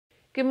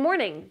Good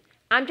morning.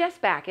 I'm Jess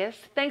Backus.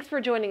 Thanks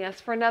for joining us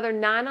for another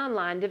 9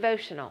 Online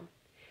devotional.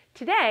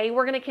 Today,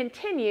 we're going to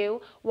continue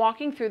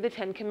walking through the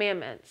 10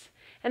 Commandments.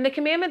 And the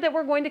commandment that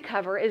we're going to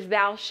cover is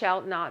thou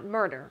shalt not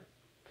murder.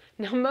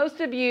 Now,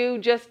 most of you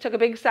just took a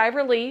big sigh of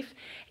relief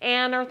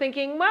and are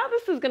thinking, well,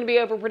 this is going to be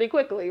over pretty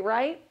quickly,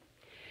 right?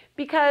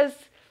 Because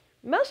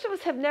most of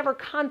us have never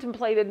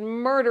contemplated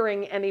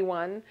murdering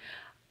anyone.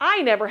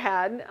 I never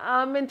had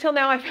until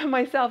now. I found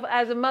myself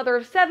as a mother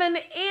of 7,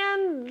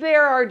 and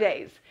there are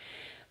days.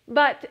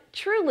 But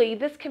truly,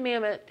 this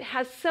commandment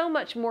has so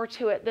much more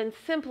to it than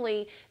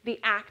simply the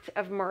act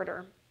of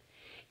murder.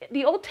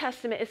 The Old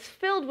Testament is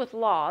filled with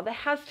law that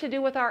has to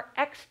do with our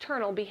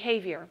external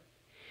behavior.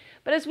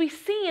 But as we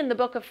see in the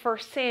book of 1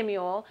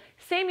 Samuel,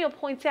 Samuel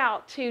points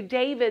out to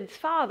David's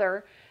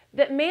father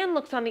that man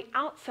looks on the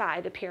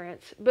outside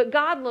appearance, but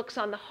God looks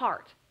on the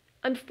heart.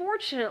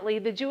 Unfortunately,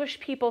 the Jewish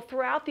people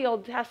throughout the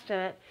Old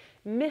Testament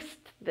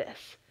missed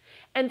this.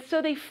 And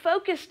so they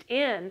focused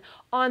in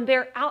on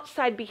their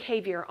outside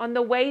behavior, on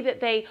the way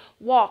that they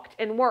walked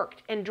and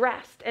worked and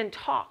dressed and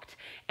talked,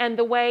 and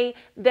the way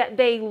that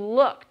they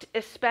looked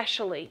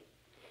especially.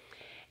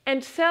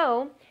 And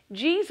so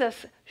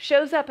Jesus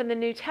shows up in the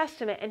New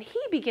Testament and he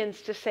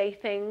begins to say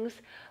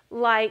things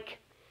like,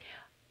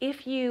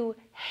 if you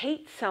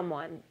hate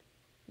someone,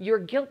 you're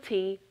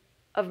guilty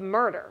of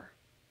murder.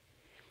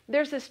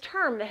 There's this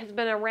term that has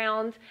been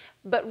around,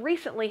 but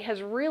recently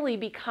has really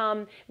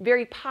become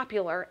very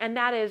popular, and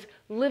that is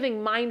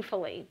living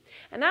mindfully.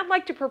 And I'd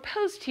like to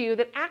propose to you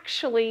that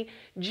actually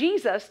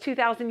Jesus,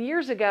 2,000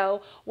 years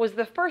ago, was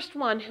the first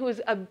one who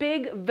was a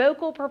big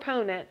vocal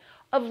proponent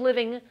of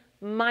living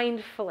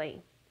mindfully.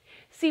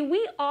 See,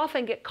 we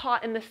often get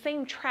caught in the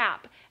same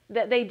trap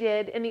that they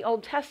did in the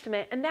Old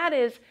Testament, and that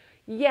is,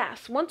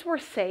 yes, once we're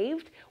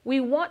saved, we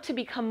want to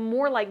become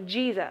more like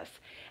Jesus.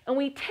 And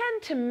we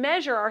tend to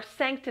measure our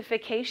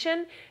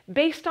sanctification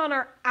based on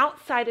our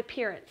outside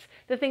appearance,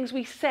 the things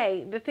we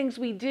say, the things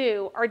we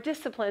do, our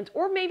disciplines,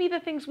 or maybe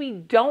the things we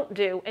don't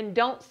do and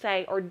don't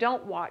say or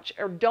don't watch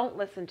or don't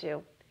listen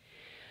to.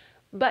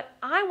 But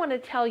I want to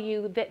tell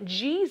you that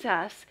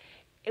Jesus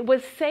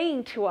was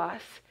saying to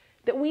us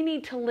that we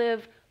need to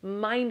live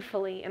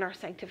mindfully in our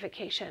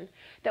sanctification,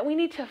 that we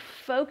need to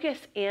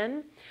focus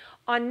in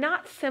on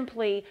not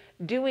simply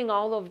doing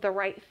all of the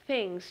right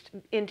things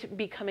into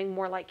becoming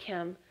more like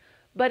Him,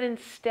 but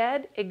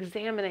instead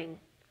examining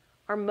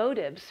our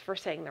motives for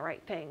saying the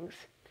right things,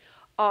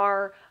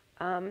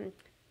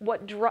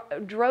 what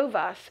drove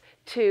us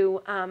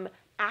to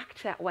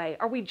act that way.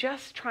 Are we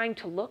just trying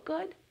to look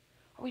good?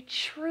 Are we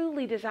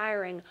truly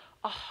desiring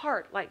a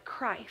heart like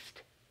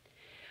Christ?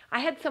 I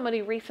had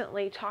somebody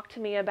recently talk to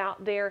me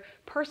about their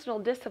personal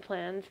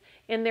disciplines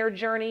in their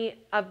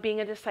journey of being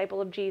a disciple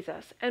of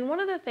Jesus. And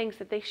one of the things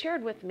that they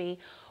shared with me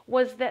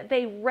was that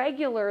they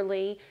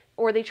regularly,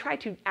 or they try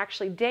to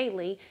actually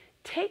daily,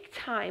 take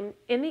time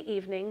in the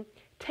evening,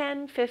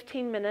 10,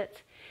 15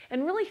 minutes,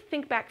 and really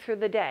think back through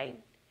the day.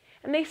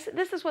 And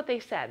this is what they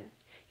said.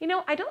 You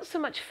know, I don't so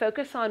much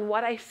focus on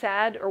what I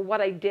said or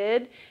what I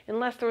did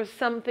unless there was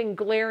something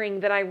glaring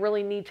that I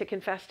really need to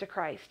confess to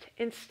Christ.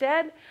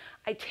 Instead,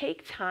 I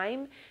take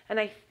time and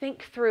I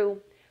think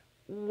through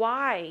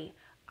why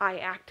I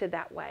acted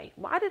that way.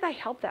 Why did I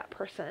help that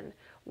person?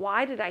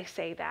 Why did I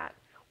say that?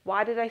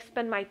 Why did I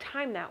spend my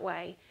time that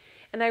way?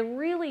 And I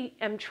really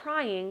am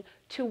trying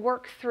to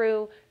work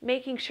through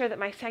making sure that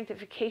my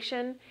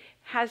sanctification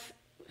has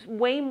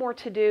way more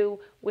to do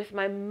with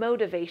my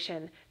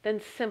motivation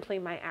than simply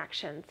my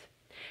actions.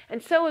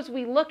 And so as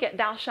we look at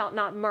thou shalt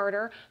not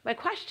murder, my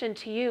question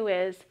to you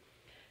is,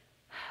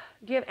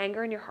 do you have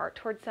anger in your heart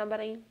towards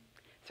somebody?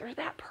 Is there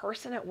that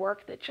person at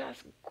work that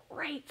just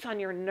grates on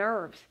your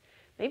nerves?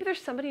 Maybe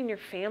there's somebody in your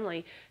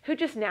family who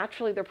just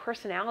naturally their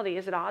personality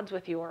is at odds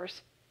with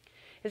yours.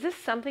 Is this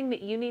something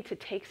that you need to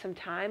take some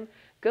time,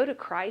 go to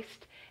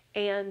Christ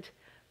and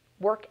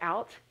work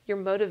out your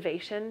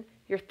motivation,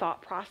 your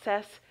thought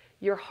process,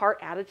 your heart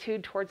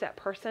attitude towards that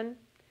person?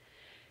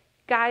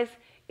 Guys,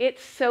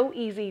 it's so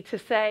easy to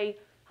say,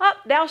 oh,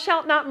 thou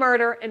shalt not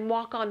murder, and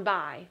walk on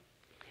by.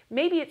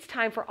 Maybe it's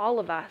time for all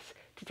of us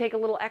to take a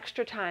little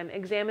extra time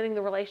examining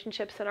the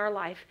relationships in our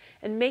life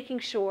and making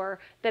sure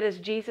that as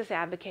Jesus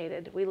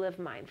advocated, we live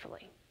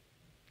mindfully.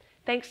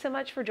 Thanks so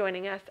much for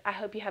joining us. I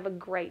hope you have a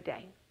great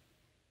day.